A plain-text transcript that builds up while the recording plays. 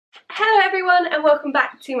Hello everyone and welcome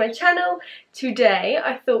back to my channel. Today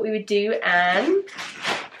I thought we would do an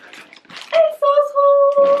Asos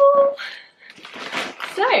haul.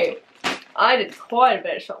 So I did quite a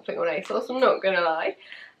bit of shopping on Asos, I'm not gonna lie.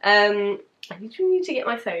 I need to get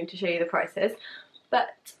my phone to show you the prices,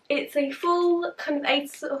 but it's a full kind of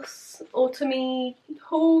Asos autumny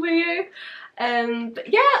haul video.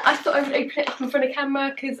 But yeah, I thought I would open it up in front of camera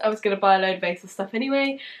because I was gonna buy a load of Asos stuff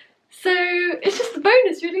anyway. So it's just a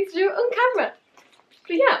bonus really to do it on camera.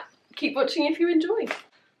 But yeah, keep watching if you enjoy.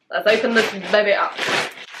 Let's open this baby up.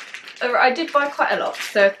 I did buy quite a lot,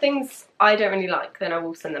 so if things I don't really like, then I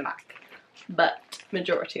will send them back. But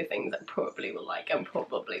majority of things I probably will like and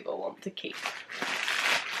probably will want to keep.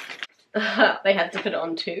 They had to put it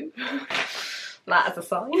on too. That is a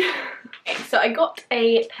sign. Okay, so I got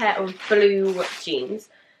a pair of blue jeans.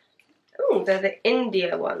 Oh, they're the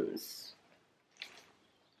India ones.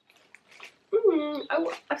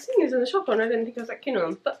 I've seen these in the shop and I didn't think I was that keen on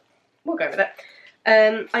them, but we'll go with it.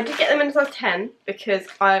 I did get them in a size 10 because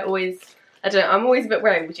I'm always a bit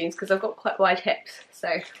wary with jeans because I've got quite wide hips,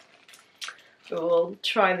 so we'll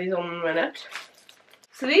try these on in a minute.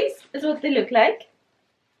 So these is what they look like.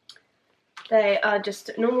 They are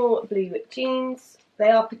just normal blue jeans.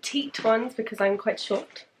 They are petite ones because I'm quite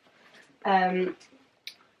short. They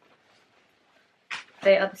are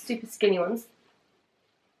the super skinny ones.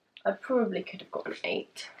 I probably could have gotten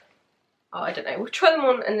 8. Oh, I don't know. We'll try them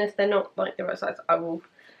on, and if they're not like the right size, I will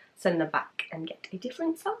send them back and get a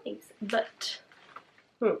different size. But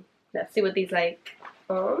let's see what these like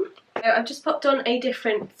on. So I've just popped on a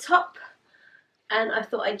different top, and I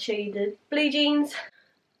thought I'd show you the blue jeans.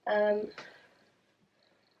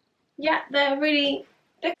 Yeah, they're really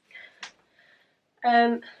they're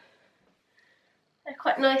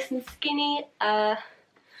quite nice and skinny.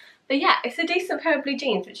 But yeah, it's a decent pair of blue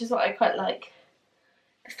jeans, which is what I quite like.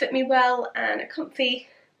 They fit me well and are comfy.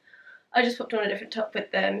 I just popped on a different top with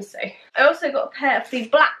them, so. I also got a pair of the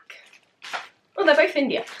black, oh they're both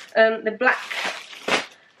India, the black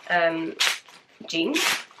jeans.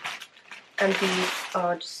 And these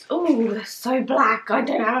are just, oh they're so black, I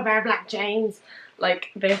don't have a pair of black jeans.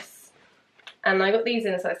 Like this. And I got these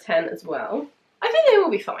in a size 10 as well. I think they will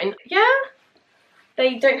be fine. Yeah.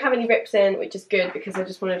 They don't have any rips in, which is good because I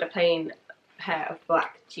just wanted a plain pair of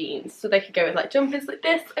black jeans. So they could go with like jumpers like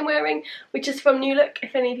this I'm wearing, which is from New Look,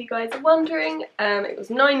 if any of you guys are wondering. It was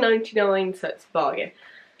 $9.99, so it's a bargain.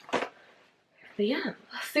 But yeah,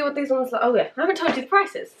 let's see what these ones look like. Oh yeah, I haven't told you the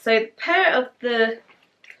prices. So the pair of the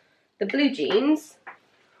blue jeans,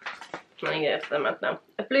 I'm going to get them up now.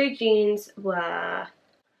 The blue jeans were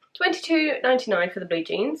 $22.99 for the blue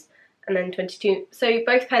jeans. And then 22, so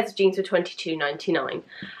both pairs of jeans were $22.99.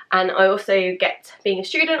 And I also get, being a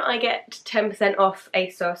student, I get 10% off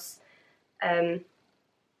ASOS with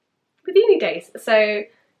uni days. So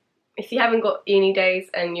if you haven't got uni days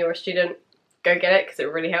and you're a student, go get it because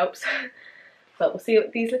it really helps. But we'll see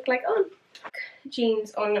what these look like on.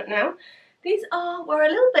 Jeans on now. These were a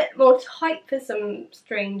little bit more tight for some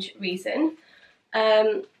strange reason,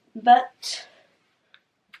 but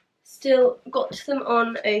still got them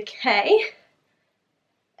on okay.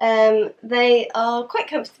 They are quite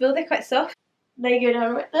comfortable, they're quite soft. They go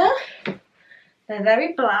down right there. They're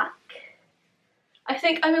very black. I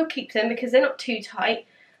think I will keep them because they're not too tight.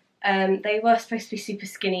 They were supposed to be super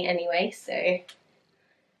skinny anyway, so a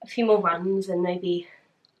few more runs and maybe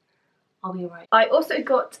I'll be alright. I also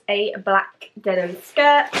got a black denim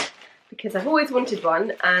skirt because I've always wanted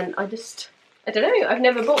one and I don't know, I've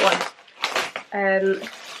never bought one.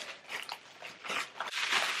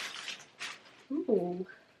 Ooh.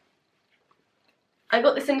 I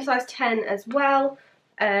got this in a size 10 as well,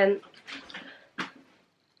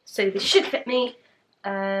 so this should fit me.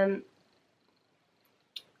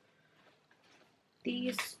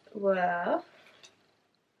 These were,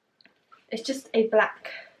 it's just a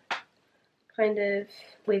black kind of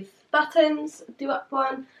with buttons, do-up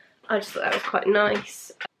one. I just thought that was quite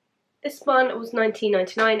nice. This one was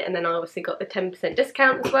 $19.99 and then I obviously got the 10%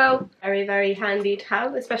 discount as well. Very, very handy to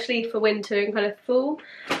have, especially for winter and kind of fall,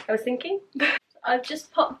 I was thinking. I've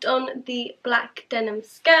just popped on the black denim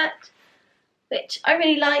skirt, which I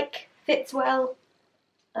really like, fits well.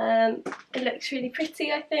 It looks really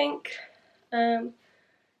pretty, I think.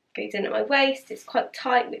 Goes in at my waist, it's quite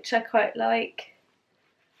tight, which I quite like.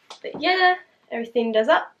 But yeah, everything does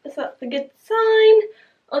up, so that's a good sign.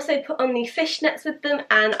 Also put on the fishnets with them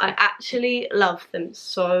and I actually love them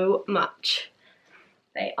so much.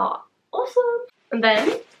 They are awesome. And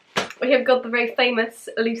then we have got the very famous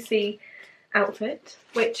Lucy outfit,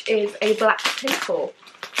 which is a black pinafore.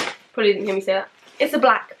 Probably didn't hear me say that. It's a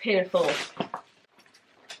black pinafore.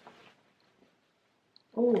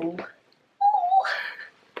 Ooh.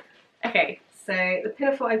 Okay, so the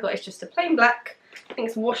pinafore I got is just a plain black. I think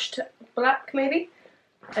it's washed black, maybe.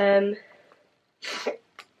 And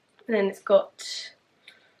then it's got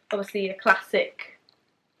obviously the classic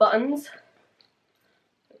buttons,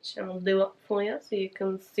 which I'll do up for you so you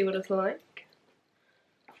can see what it's like.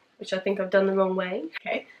 Which I think I've done the wrong way.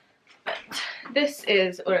 Okay, but this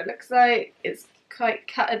is what it looks like. It's quite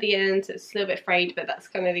cut at the end, so it's a little bit frayed, but that's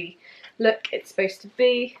kind of the look it's supposed to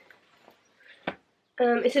be.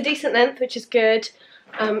 It's a decent length, which is good,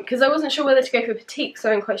 because I wasn't sure whether to go for petite,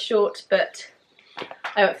 so I'm quite short, but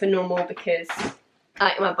I went for normal because I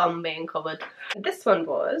like my bum being covered. This one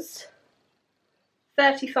was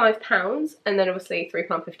 £35, and then obviously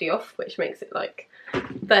 £3.50 off, which makes it like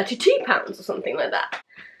 £32 or something like that.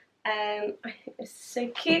 I think this is so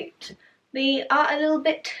cute. They are a little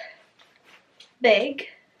bit big,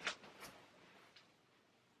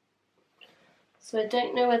 so I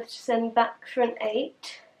don't know whether to send back for an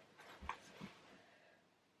 8,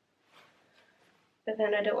 but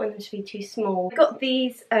then I don't want them to be too small. I got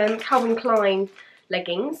these Calvin Klein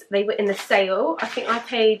leggings. They were in the sale. I think I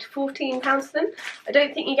paid £14 for them. I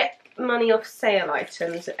don't think you get money off sale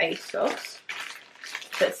items at Asos,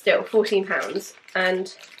 but still £14.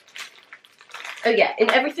 And oh yeah, in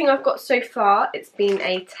everything I've got so far it's been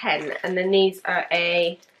a 10, and then these are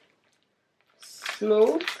a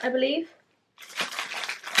small, I believe.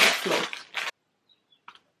 Small.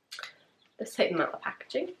 Let's take them out of the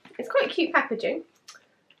packaging. It's quite cute packaging.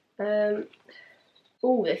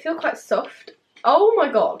 Oh, they feel quite soft. Oh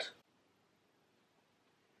my god.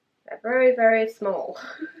 They're very, very small.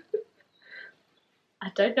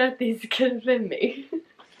 I don't know if these are going to fit me.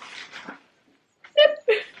 Yep.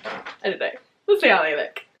 I don't know. We'll see how they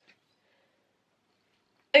look.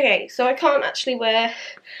 Okay, so I can't actually wear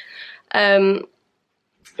I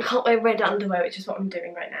can't wear red underwear, which is what I'm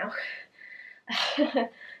doing right now.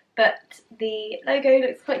 But the logo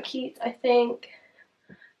looks quite cute, I think.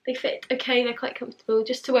 They fit okay, they're quite comfortable,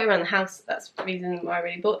 just to wear around the house. That's the reason why I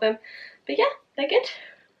really bought them. But yeah, they're good.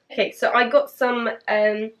 Okay, so I got some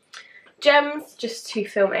gems just to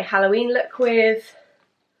film a Halloween look with.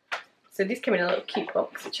 So these came in a little cute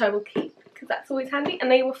box, which I will keep because that's always handy. And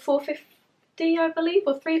they were £4.50, I believe,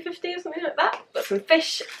 or £3.50 or something like that. Got some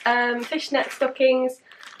fishnet stockings,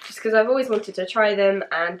 just because I've always wanted to try them,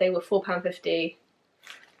 and they were £4.50.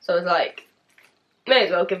 So I was like, may as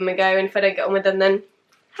well give them a go, and if I don't get on with them, then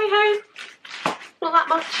hey ho, not that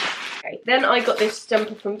much. Okay, then I got this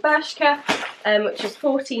jumper from Bershka, which is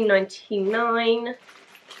 $14.99.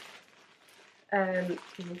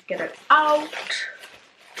 Let's get it out.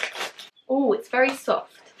 Oh, it's very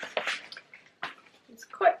soft. It's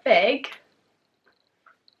quite big.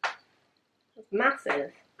 It's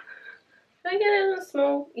massive. Did I get it in a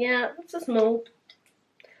small? Yeah, that's a small.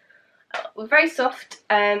 Very soft.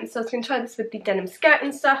 So I was going to try this with the denim skirt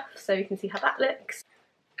and stuff, so you can see how that looks.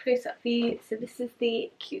 Close up view. So this is the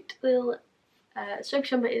cute little striped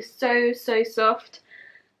jumper. It's so soft.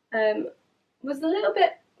 Was a little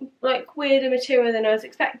bit like weirder material than I was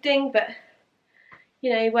expecting, but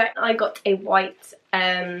you know, where I got a white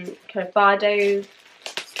kind of Bardo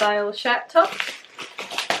style shirt top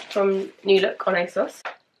from New Look on Asos.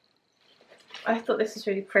 I thought this was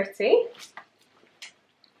really pretty.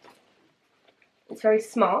 It's very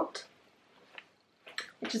smart,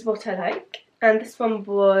 which is what I like. And this one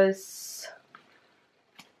was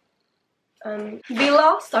the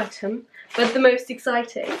last item, but the most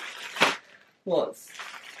exciting was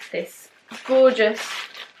this gorgeous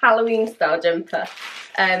Halloween style jumper.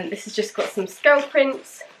 This has just got some skull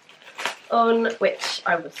prints on, which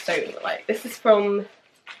I was so like. This is from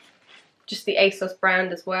just the Asos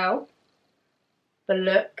brand as well. But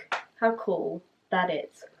look how cool that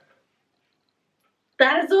is.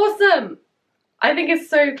 That is awesome! I think it's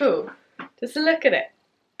so cool. Just look at it.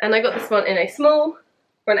 And I got this one in a small,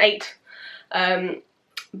 or an 8.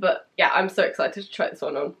 But yeah, I'm so excited to try this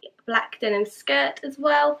one on. Black denim skirt as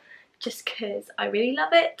well, just because I really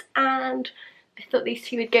love it, and I thought these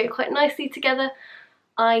two would go quite nicely together.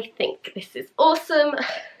 I think this is awesome.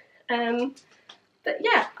 But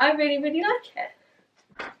yeah, I really like it.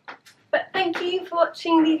 But thank you for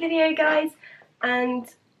watching the video, guys, and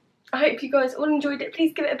I hope you guys all enjoyed it.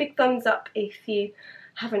 Please give it a big thumbs up if you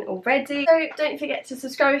haven't already. So don't forget to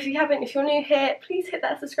subscribe if you haven't. If you're new here, please hit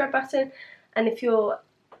that subscribe button, and if you're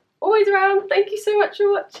always around, thank you so much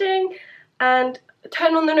for watching, and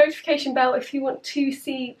turn on the notification bell if you want to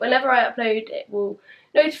see whenever I upload. It will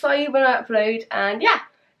notify you when I upload, and yeah,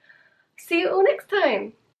 see you all next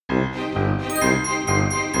time.